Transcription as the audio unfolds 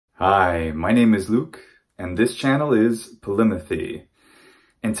Hi, my name is Luke, and this channel is Polymathy.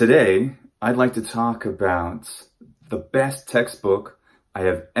 And today, I'd like to talk about the best textbook I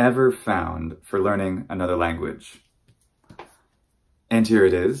have ever found for learning another language. And here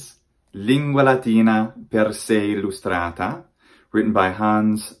it is, Lingua Latina per se illustrata, written by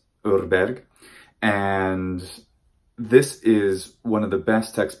Hans Urberg. And this is one of the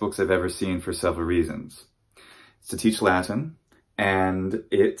best textbooks I've ever seen for several reasons. It's to teach Latin, and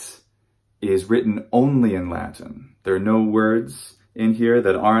it is written only in Latin. There are no words in here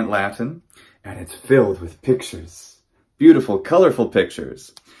that aren't Latin, and it's filled with pictures. Beautiful, colorful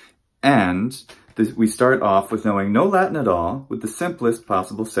pictures. And we start off with knowing no Latin at all, with the simplest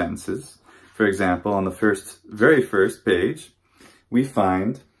possible sentences. For example, on the very first page, we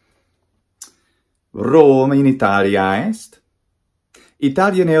find Roma in Italia est,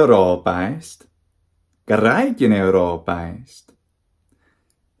 Italia in Europa est, Gallico in Europa est.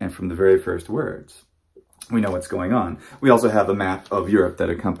 And from the very first words, we know what's going on. We also have a map of Europe that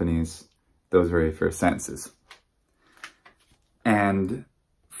accompanies those very first sentences. And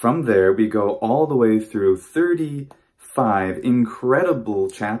from there, we go all the way through 35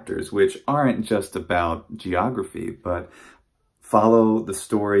 incredible chapters, which aren't just about geography, but follow the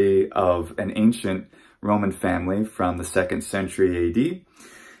story of an ancient Roman family from the 2nd century AD.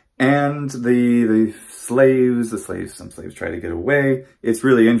 And the slaves, some slaves try to get away. It's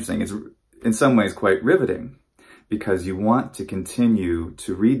really interesting. It's in some ways quite riveting because you want to continue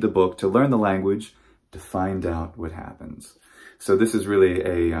to read the book, to learn the language, to find out what happens. So this is really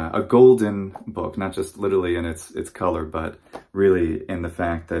a golden book, not just literally in its color, but really in the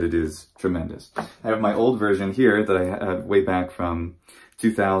fact that it is tremendous. I have my old version here that I had way back from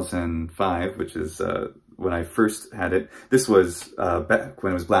 2005, which is when I first had it. This was back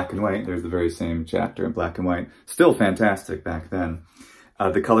when it was black and white. There's the very same chapter in black and white. Still fantastic back then.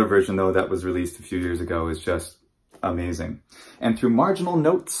 The color version, though, that was released a few years ago is just amazing. And through marginal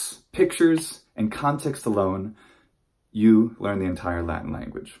notes, pictures, and context alone, you learn the entire Latin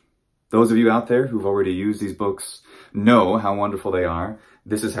language. Those of you out there who've already used these books know how wonderful they are.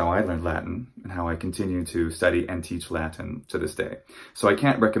 This is how I learned Latin and how I continue to study and teach Latin to this day. So I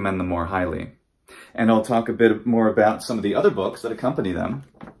can't recommend them more highly. And I'll talk a bit more about some of the other books that accompany them.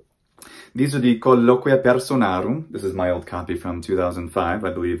 These are the Colloquia Personarum. This is my old copy from 2005. I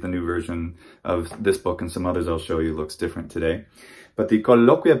believe the new version of this book and some others I'll show you looks different today. But the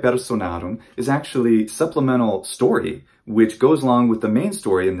Colloquia Personarum is actually supplemental story, which goes along with the main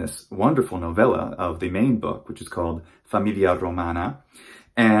story in this wonderful novella of the main book, which is called Familia Romana,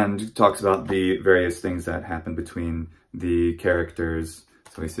 and talks about the various things that happen between the characters.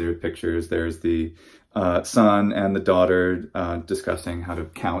 So we see their pictures. There's the son and the daughter discussing how to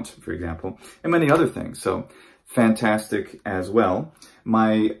count, for example, and many other things. So fantastic as well.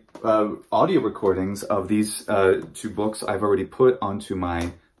 My audio recordings of these two books I've already put onto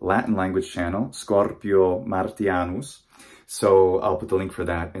my Latin language channel, Scorpio Martianus. So I'll put the link for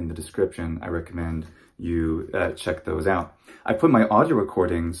that in the description. I recommend you check those out. I put my audio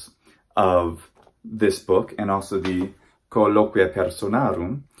recordings of this book and also the Colloquia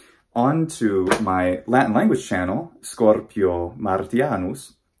Personarum onto my Latin language channel, Scorpio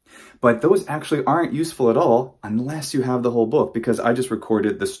Martianus. But those actually aren't useful at all unless you have the whole book, because I just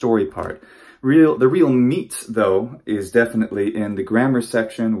recorded the story part. The real meat, though, is definitely in the grammar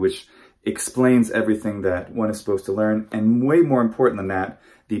section, which explains everything that one is supposed to learn. And way more important than that,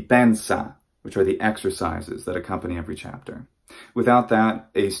 the pensa, which are the exercises that accompany every chapter. Without that,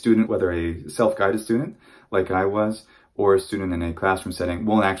 a student, whether a self-guided student like I was, or a student in a classroom setting,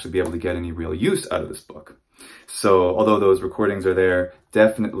 won't actually be able to get any real use out of this book. So, although those recordings are there,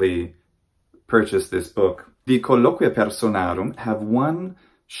 definitely purchase this book. The Colloquia Personarum have one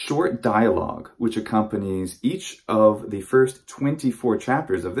short dialogue which accompanies each of the first 24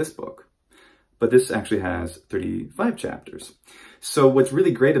 chapters of this book. But this actually has 35 chapters. So what's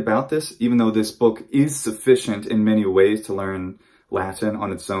really great about this, even though this book is sufficient in many ways to learn Latin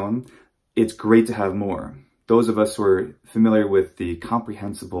on its own, it's great to have more. Those of us who are familiar with the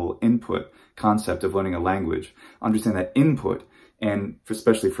comprehensible input concept of learning a language understand that input, and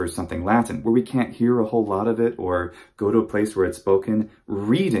especially for something Latin, where we can't hear a whole lot of it or go to a place where it's spoken,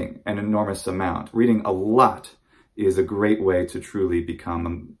 reading an enormous amount, reading a lot is a great way to truly become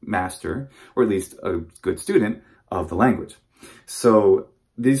a master, or at least a good student of the language. So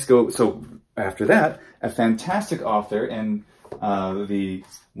after that, a fantastic author and the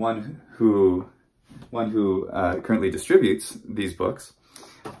one who currently distributes these books,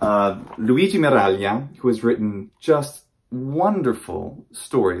 Luigi Miraglia, who has written just wonderful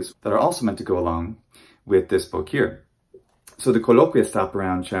stories that are also meant to go along with this book here. So the Colloquia stop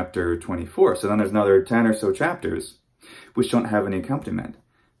around chapter 24. So then there's another 10 or so chapters which don't have any accompaniment.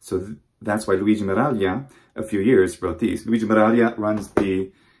 So that's why Luigi Miraglia, a few years, wrote these. Luigi Miraglia runs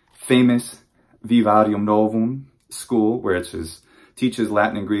the famous Vivarium Novum school, where it teaches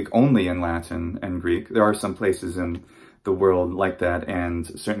Latin and Greek only in Latin and Greek. There are some places in the world like that, and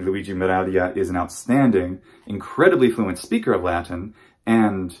certainly Luigi Miraglia is an outstanding, incredibly fluent speaker of Latin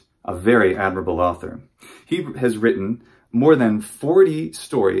and a very admirable author. He has written more than 40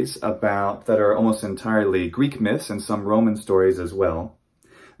 stories that are almost entirely Greek myths and some Roman stories as well,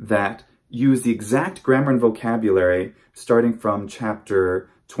 that use the exact grammar and vocabulary starting from chapter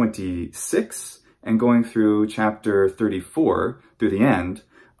 26 and going through chapter 34 through the end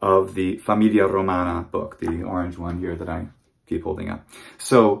of the Familia Romana book, the orange one here that I keep holding up.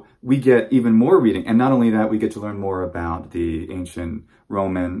 So we get even more reading, and not only that, we get to learn more about the ancient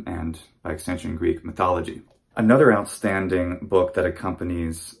Roman and, by extension, Greek mythology. Another outstanding book that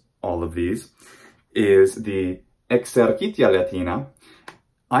accompanies all of these is the Exercitia Latina.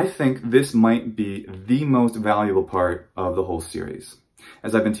 I think this might be the most valuable part of the whole series.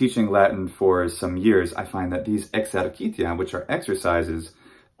 As I've been teaching Latin for some years, I find that these Exercitia, which are exercises,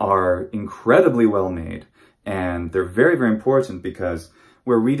 are incredibly well made, and they're very, very important because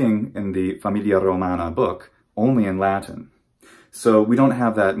we're reading in the Familia Romana book only in Latin. So we don't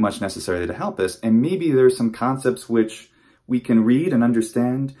have that much necessarily to help us, and maybe there's some concepts which we can read and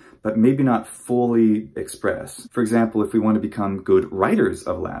understand, but maybe not fully express. For example, if we want to become good writers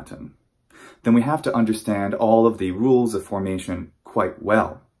of Latin, then we have to understand all of the rules of formation quite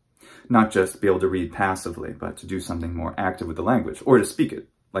well. Not just be able to read passively, but to do something more active with the language, or to speak it,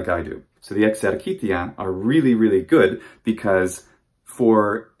 like I do. So the Exercitia are really, really good because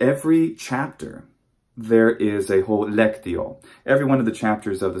for every chapter, there is a whole lectio. Every one of the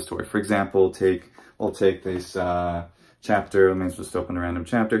chapters of the story. For example, we'll take this chapter, let me just open a random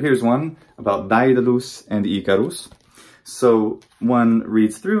chapter. Here's one about Daedalus and Icarus. So one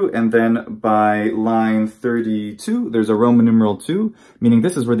reads through, and then by line 32, there's a Roman numeral 2, meaning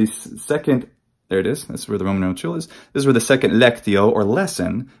this is where the second, there it is, this is where the Roman numeral 2 is. This is where the second lectio, or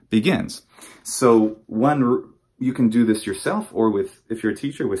lesson, begins. So you can do this yourself, or if you're a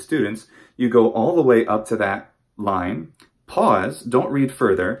teacher with students, you go all the way up to that line, pause, don't read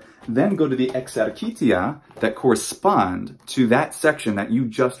further, then go to the Exercitia that correspond to that section that you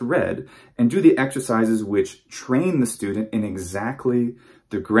just read, and do the exercises which train the student in exactly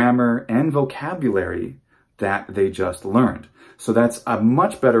the grammar and vocabulary that they just learned. So that's a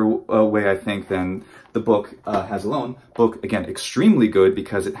much better way, I think, than the book has alone. Book, again, extremely good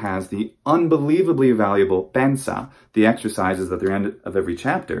because it has the unbelievably valuable pensa, the exercises at the end of every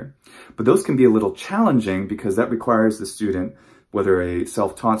chapter. But those can be a little challenging because that requires the student, whether a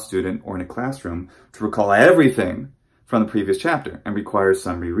self-taught student or in a classroom, to recall everything from the previous chapter and requires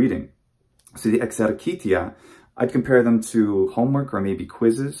some rereading. So the Exercitia, I'd compare them to homework or maybe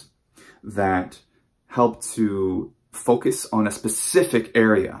quizzes that help to focus on a specific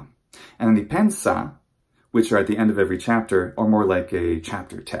area. And the pensa, which are at the end of every chapter, are more like a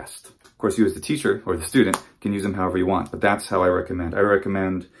chapter test. Of course, you as the teacher or the student can use them however you want, but that's how I recommend. I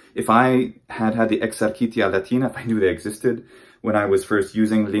recommend, if I had the Exercitia Latina, if I knew they existed, when I was first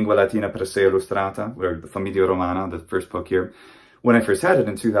using Lingua Latina per se illustrata, or the Familia Romana, the first book here, when I first had it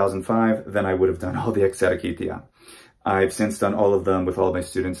in 2005, then I would have done all the Exercitia. I've since done all of them with all of my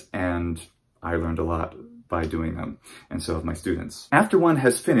students, and I learned a lot by doing them, and so have my students. After one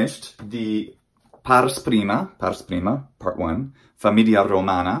has finished the Pars Prima, part 1, Familia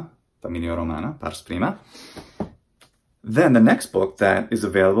Romana, Pars Prima, then the next book that is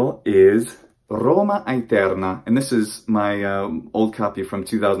available is Roma Aeterna, and this is my old copy from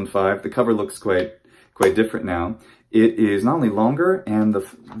 2005. The cover looks quite different now. It is not only longer, and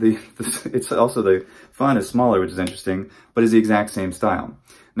it's also the font is smaller, which is interesting, but is the exact same style.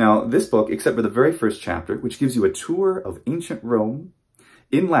 Now, this book, except for the very first chapter, which gives you a tour of ancient Rome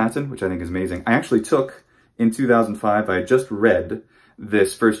in Latin, which I think is amazing. I actually took, in 2005, I had just read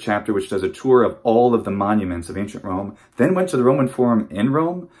this first chapter, which does a tour of all of the monuments of ancient Rome, then went to the Roman Forum in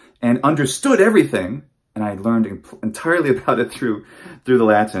Rome and understood everything, and I learned entirely about it through the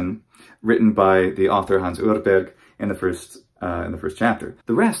Latin, written by the author Hans Urberg in the first chapter.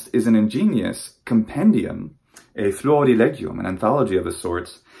 The rest is an ingenious compendium, a florilegium, an anthology of a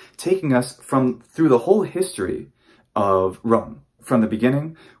sort, taking us through the whole history of Rome, from the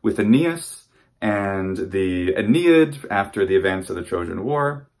beginning with Aeneas and the Aeneid after the events of the Trojan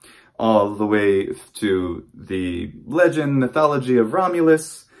War, all the way to the legend, mythology of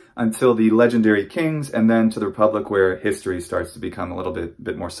Romulus, until the legendary kings, and then to the Republic, where history starts to become a little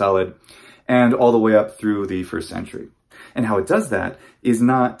bit more solid, and all the way up through the 1st century. And how it does that is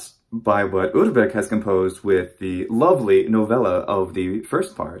not by what Urberg has composed with the lovely novella of the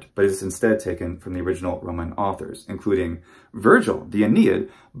first part, but is instead taken from the original Roman authors, including Vergil, the Aeneid,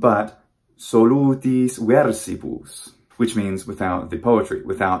 but solutis versibus, which means without the poetry,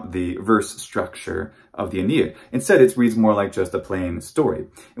 without the verse structure of the Aeneid. Instead, it reads more like just a plain story,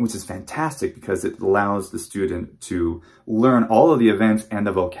 which is fantastic because it allows the student to learn all of the events and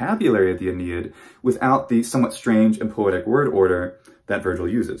the vocabulary of the Aeneid without the somewhat strange and poetic word order that Vergil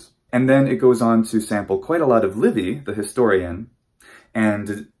uses. And then it goes on to sample quite a lot of Livy, the historian,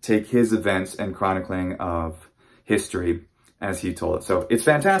 and take his events and chronicling of history as he told it. So it's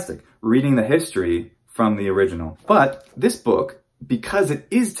fantastic, reading the history from the original. But this book, because it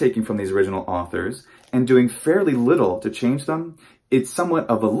is taking from these original authors and doing fairly little to change them, it's somewhat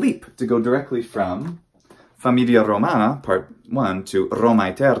of a leap to go directly from Familia Romana, Part 1, to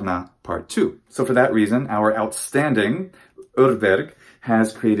Roma Aeterna, Part 2. So for that reason, our outstanding Urberg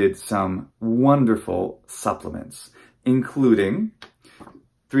has created some wonderful supplements, including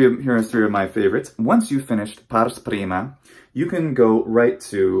here are three of my favorites. Once you've finished Pars Prima, you can go right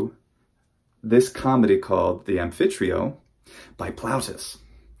to this comedy called The Amphitryo by Plautus.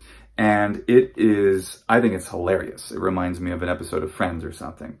 And it is, I think it's hilarious. It reminds me of an episode of Friends or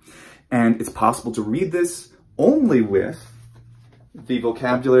something. And it's possible to read this only with the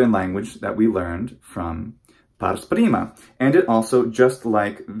vocabulary and language that we learned from Pars Prima. And it also, just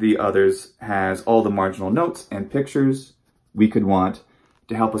like the others, has all the marginal notes and pictures we could want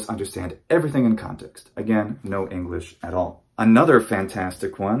to help us understand everything in context. Again, no English at all. Another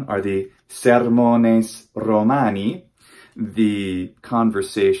fantastic one are the Sermones Romani, the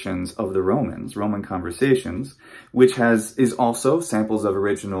conversations of the Romans, Roman conversations, which is also samples of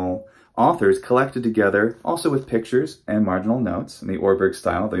original authors collected together, also with pictures and marginal notes in the Urberg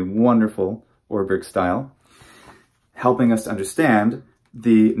style, the wonderful Urberg style, helping us to understand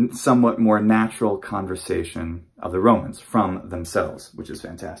the somewhat more natural conversation of the Romans from themselves, which is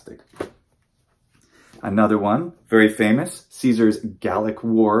fantastic. Another one, very famous, Caesar's Gallic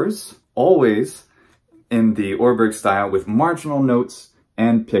Wars, always in the Urberg style with marginal notes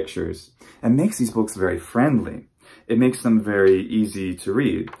and pictures, and makes these books very friendly. It makes them very easy to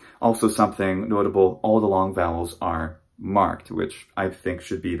read. Also something notable, all the long vowels are marked, which I think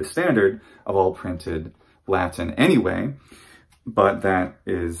should be the standard of all printed Latin anyway, but that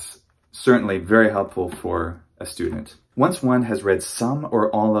is certainly very helpful for a student. Once one has read some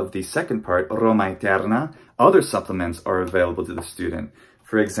or all of the second part, Roma Aeterna, other supplements are available to the student.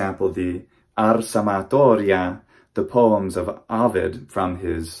 For example, the Ars Amatoria, the poems of Ovid from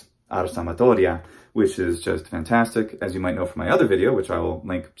his Ars Amatoria, which is just fantastic. As you might know from my other video, which I will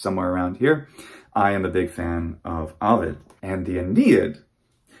link somewhere around here, I am a big fan of Ovid. And the Aeneid,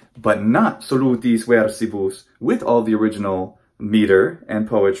 but not solutis versibus, with all the original meter and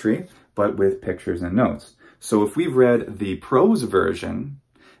poetry, but with pictures and notes. So if we've read the prose version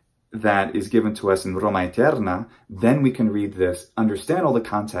that is given to us in Roma Aeterna, then we can read this, understand all the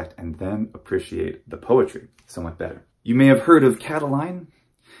context, and then appreciate the poetry somewhat better. You may have heard of Catiline,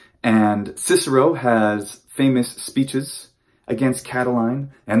 and Cicero has famous speeches against Catiline,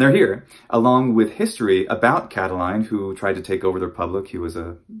 and they're here, along with history about Catiline, who tried to take over the Republic. He was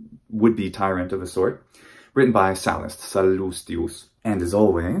a would-be tyrant of a sort, written by Sallustius. And as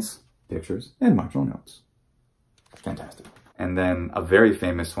always, pictures and marginal notes. Fantastic. And then a very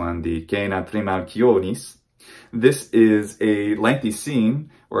famous one, the Cena Trimarchionis. This is a lengthy scene,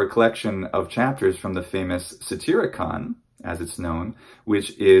 or a collection of chapters from the famous Satyricon, as it's known,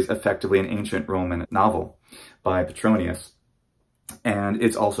 which is effectively an ancient Roman novel by Petronius. And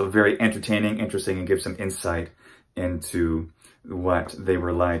it's also very entertaining, interesting, and gives some insight into what they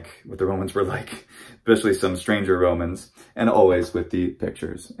were like, what the Romans were like, especially some stranger Romans, and always with the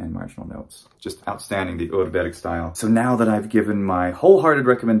pictures and marginal notes. Just outstanding, the Urberg style. So now that I've given my wholehearted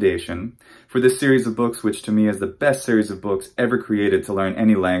recommendation for this series of books, which to me is the best series of books ever created to learn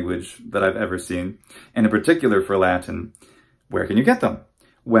any language that I've ever seen, and in particular for Latin, where can you get them?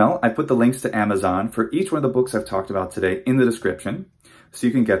 Well, I put the links to Amazon for each one of the books I've talked about today in the description, so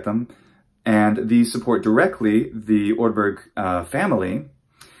you can get them. And these support directly the Urberg family.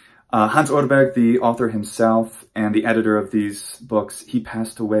 Hans Urberg, the author himself and the editor of these books, he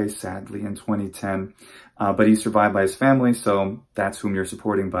passed away sadly in 2010, but he's survived by his family, so that's whom you're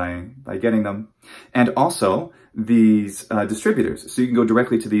supporting by getting them. And also these distributors, so you can go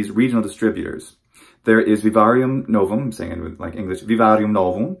directly to these regional distributors. There is Vivarium Novum, I'm saying it with like English, Vivarium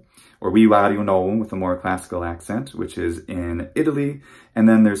Novum, or Vivarium Novum with a more classical accent, which is in Italy. And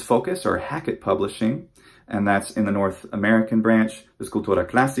then there's Focus or Hackett Publishing, and that's in the North American branch. There's Cultura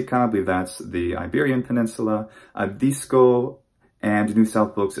Classica, I believe that's the Iberian Peninsula, Disco, and New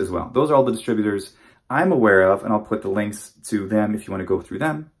South Books as well. Those are all the distributors I'm aware of, and I'll put the links to them if you want to go through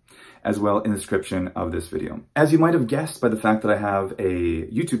them, as well in the description of this video. As you might have guessed by the fact that I have a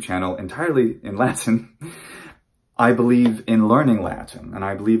YouTube channel entirely in Latin, I believe in learning Latin, and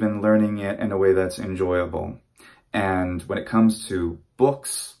I believe in learning it in a way that's enjoyable. And when it comes to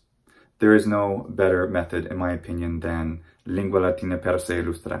books, there is no better method, in my opinion, than Lingua Latina per se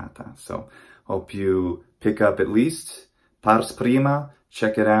illustrata. So hope you pick up at least Pars Prima,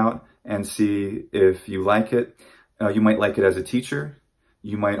 check it out, and see if you like it. You might like it as a teacher.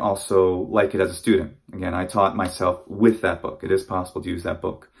 You might also like it as a student. Again, I taught myself with that book. It is possible to use that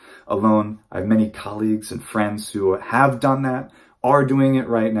book alone. I have many colleagues and friends who have done that, are doing it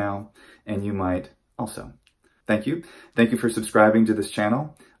right now, and you might also. Thank you. Thank you for subscribing to this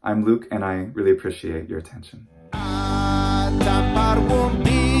channel. I'm Luke, and I really appreciate your attention.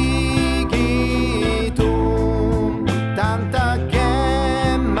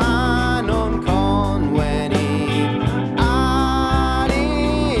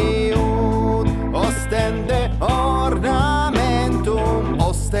 Ornamentum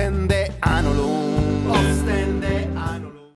ostende anulum.